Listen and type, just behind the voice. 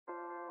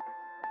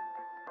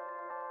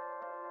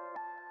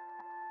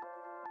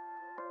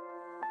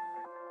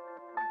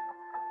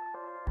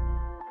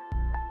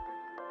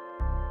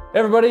Hey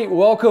everybody,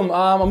 welcome.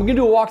 I'm gonna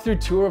do a walkthrough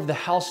tour of the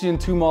Halcyon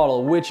 2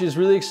 model, which is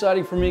really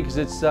exciting for me because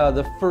it's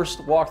the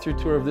first walkthrough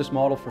tour of this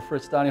model for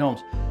Fritz Tiny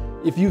Homes.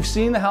 If you've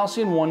seen the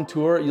Halcyon 1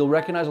 tour, you'll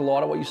recognize a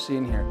lot of what you see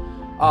in here.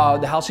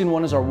 The Halcyon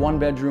 1 is our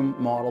 1-bedroom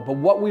model, but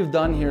what we've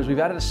done here is we've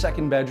added a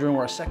second bedroom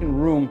or a second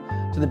room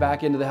to the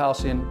back end of the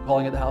Halcyon,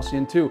 calling it the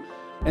Halcyon 2.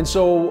 And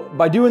so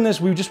by doing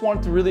this, we just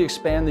wanted to really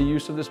expand the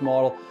use of this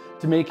model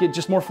to make it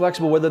just more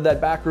flexible, whether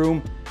that back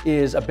room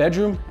is a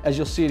bedroom, as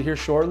you'll see it here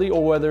shortly,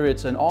 or whether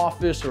it's an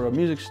office or a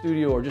music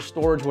studio or just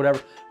storage,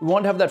 whatever. We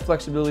want to have that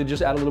flexibility,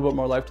 just add a little bit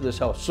more life to this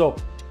house. So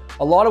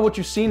a lot of what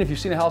you've seen, if you've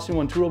seen a Halcyon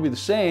 1 tour, will be the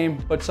same,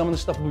 but some of the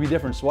stuff will be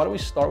different. So why don't we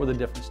start with the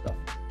different stuff?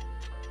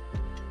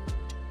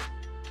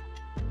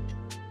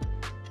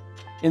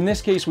 In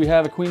this case, we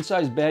have a queen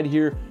size bed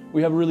here.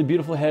 We have a really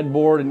beautiful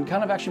headboard and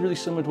kind of actually really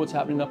similar to what's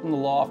happening up in the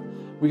loft.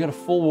 We got a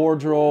full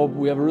wardrobe.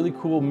 We have a really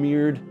cool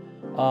mirrored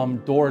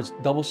doors,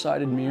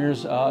 double-sided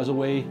mirrors as a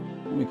way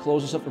when we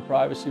close this up for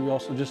privacy. We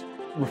also just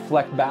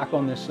reflect back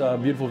on this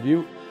beautiful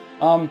view.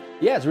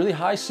 Yeah, it's really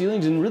high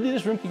ceilings and really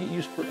this room can get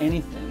used for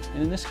anything.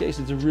 And in this case,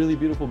 it's a really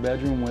beautiful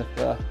bedroom with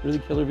really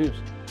killer views.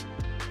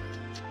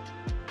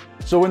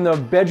 So in the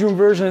bedroom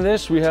version of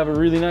this, we have a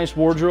really nice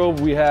wardrobe.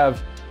 We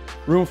have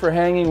room for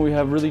hanging. We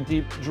have really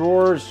deep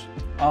drawers.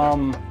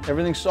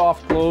 Everything's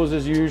soft closed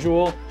as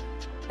usual.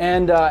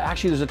 And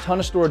actually there's a ton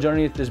of storage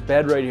underneath this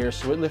bed right here.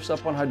 So it lifts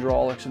up on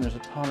hydraulics and there's a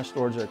ton of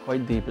storage there,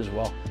 quite deep as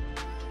well.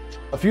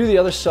 A few of the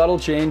other subtle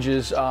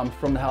changes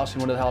from the Halcyon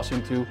 1 to the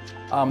Halcyon 2,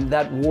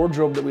 that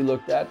wardrobe that we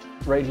looked at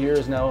right here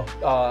is now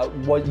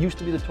what used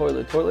to be the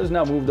toilet. The toilet is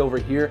now moved over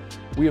here.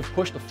 We have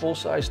pushed a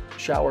full-size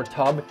shower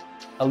tub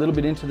a little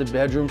bit into the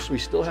bedroom, so we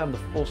still have the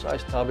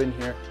full-size tub in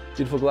here,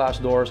 beautiful glass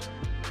doors.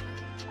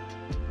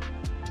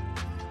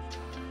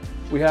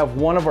 We have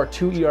one of our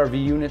 2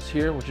 ERV units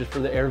here, which is for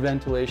the air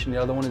ventilation. The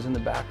other one is in the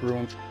back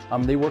room.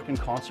 They work in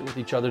concert with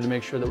each other to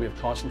make sure that we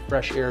have constant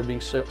fresh air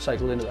being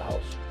cycled into the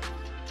house.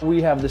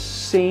 We have the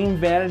same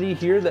vanity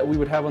here that we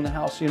would have on the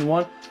Halcyon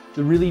 1,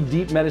 the really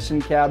deep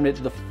medicine cabinet,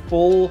 the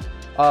full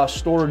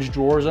storage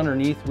drawers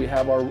underneath. We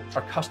have our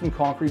custom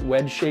concrete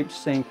wedge-shaped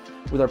sink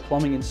with our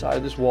plumbing inside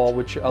of this wall,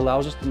 which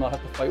allows us to not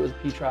have to fight with a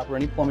P-trap or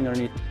any plumbing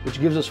underneath, which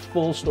gives us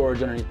full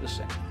storage underneath the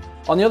sink.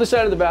 On the other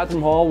side of the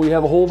bathroom hall, we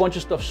have a whole bunch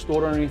of stuff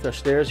stored underneath our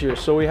stairs here.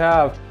 So we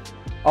have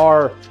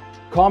our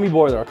combi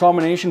boiler, our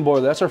combination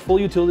boiler. That's our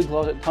full utility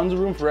closet. Tons of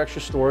room for extra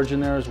storage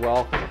in there as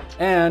well.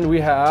 And we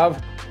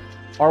have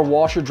our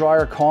washer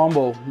dryer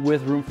combo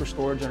with room for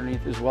storage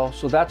underneath as well.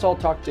 So that's all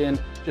tucked in,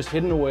 just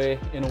hidden away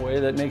in a way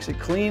that makes it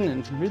clean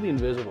and really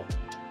invisible.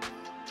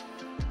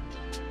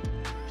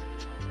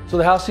 So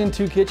the Halcyon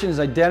 2 kitchen is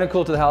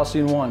identical to the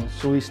Halcyon 1.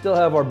 So we still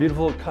have our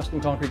beautiful custom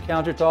concrete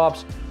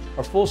countertops,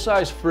 our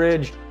full-size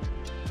fridge.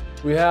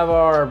 We have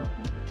our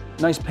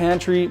nice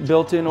pantry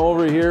built in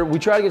over here. We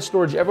try to get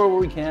storage everywhere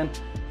we can.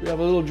 We have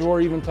a little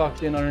drawer even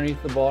tucked in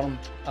underneath the bottom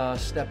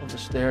step of the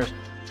stairs.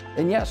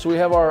 And yeah, so we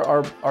have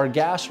our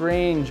gas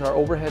range, our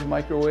overhead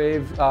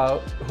microwave,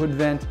 hood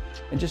vent,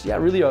 and just, yeah,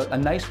 really a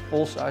nice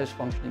full-size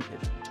functioning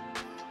kitchen.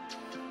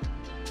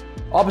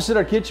 Opposite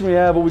our kitchen, we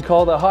have what we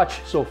call the hutch.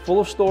 So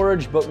full of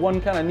storage, but one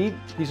kind of neat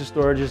piece of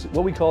storage is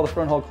what we call the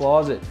front hall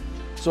closet.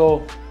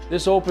 So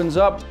this opens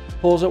up,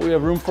 pulls up, we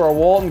have room for our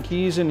Walton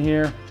keys in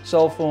here,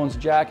 cell phones,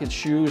 jackets,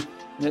 shoes,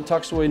 and it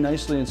tucks away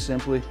nicely and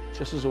simply,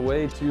 just as a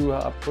way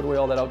to put away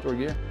all that outdoor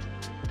gear.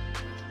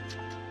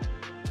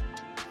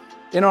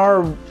 In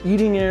our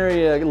eating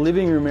area,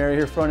 living room area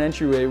here, front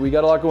entryway, we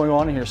got a lot going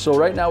on in here. So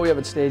right now we have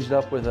it staged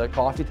up with a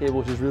coffee table,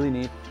 which is really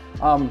neat.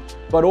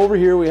 But over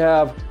here we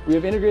have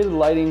integrated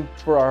lighting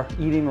for our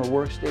eating or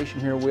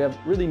workstation here. We have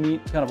really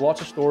neat, kind of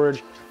lots of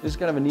storage. This is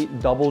kind of a neat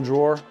double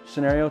drawer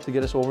scenario to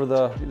get us over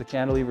the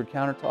cantilevered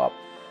countertop.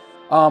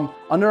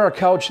 Under our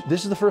couch,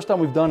 this is the first time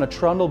we've done a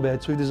trundle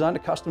bed. So we've designed a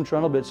custom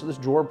trundle bed. So this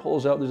drawer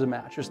pulls out, there's a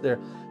mattress there.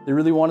 They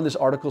really wanted this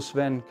Article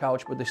Sven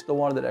couch, but they still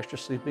wanted that extra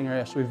sleeping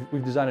area. So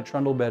we've designed a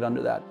trundle bed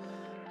under that.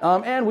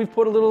 And we've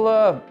put a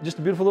little, just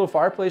a beautiful little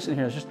fireplace in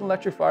here. It's just an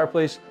electric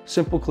fireplace,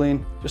 simple,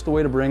 clean, just a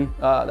way to bring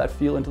that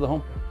feel into the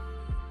home.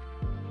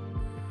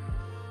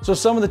 So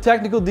some of the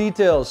technical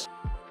details.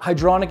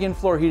 Hydronic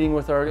in-floor heating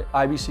with our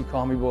IBC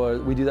combi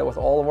boiler. We do that with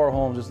all of our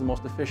homes. It's the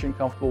most efficient,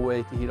 comfortable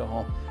way to heat a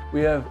home.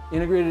 We have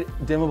integrated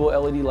dimmable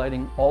LED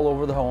lighting all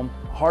over the home,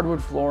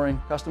 hardwood flooring,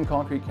 custom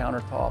concrete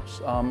countertops.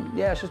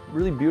 Yeah, it's just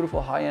really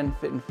beautiful, high-end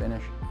fit and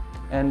finish.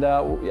 And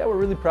yeah, we're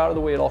really proud of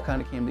the way it all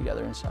kind of came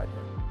together inside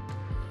here.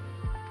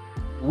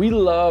 We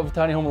love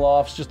tiny home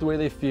lofts, just the way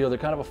they feel. They're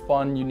kind of a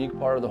fun, unique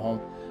part of the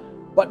home.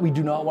 But we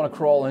do not want to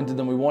crawl into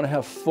them. We want to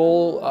have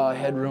full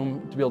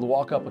headroom to be able to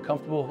walk up a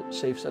comfortable,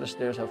 safe set of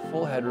stairs, have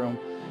full headroom,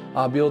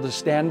 be able to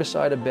stand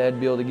beside a bed,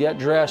 be able to get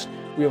dressed.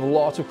 We have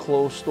lots of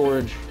clothes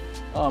storage.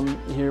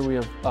 Here we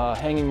have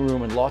hanging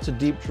room and lots of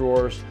deep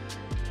drawers.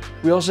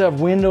 We also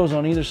have windows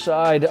on either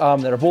side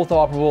that are both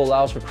operable,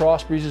 allows for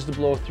cross breezes to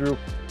blow through.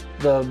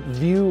 The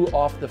view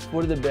off the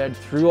foot of the bed,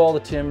 through all the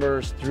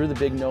timbers, through the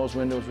big nose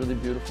window is really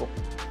beautiful.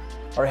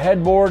 Our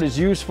headboard is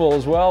useful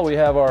as well. We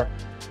have our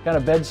kind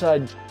of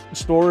bedside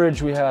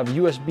storage, we have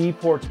USB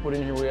ports put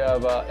in here, we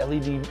have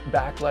LED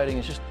backlighting.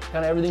 It's just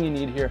kind of everything you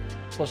need here,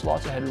 plus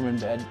lots of headroom in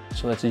bed,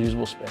 so that's a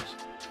usable space.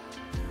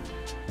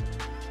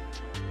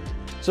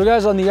 So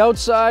guys, on the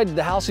outside,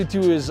 the Halcyon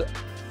 2 is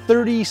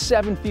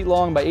 37 feet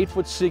long by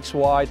 8'6"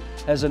 wide,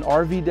 has an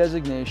RV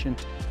designation.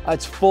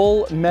 It's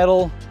full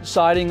metal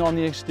siding on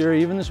the exterior.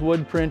 Even this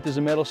wood print is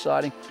a metal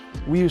siding.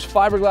 We use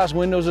fiberglass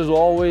windows as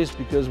always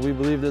because we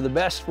believe they're the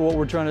best for what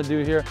we're trying to do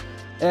here.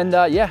 And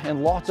yeah,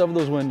 and lots of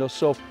those windows.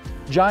 So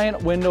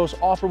giant windows,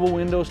 operable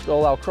windows to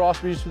allow cross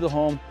breeze through the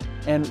home,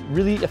 and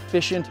really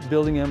efficient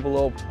building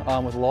envelope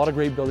with a lot of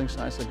great building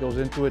science that goes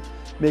into it,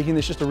 making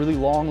this just a really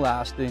long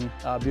lasting,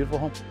 beautiful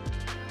home.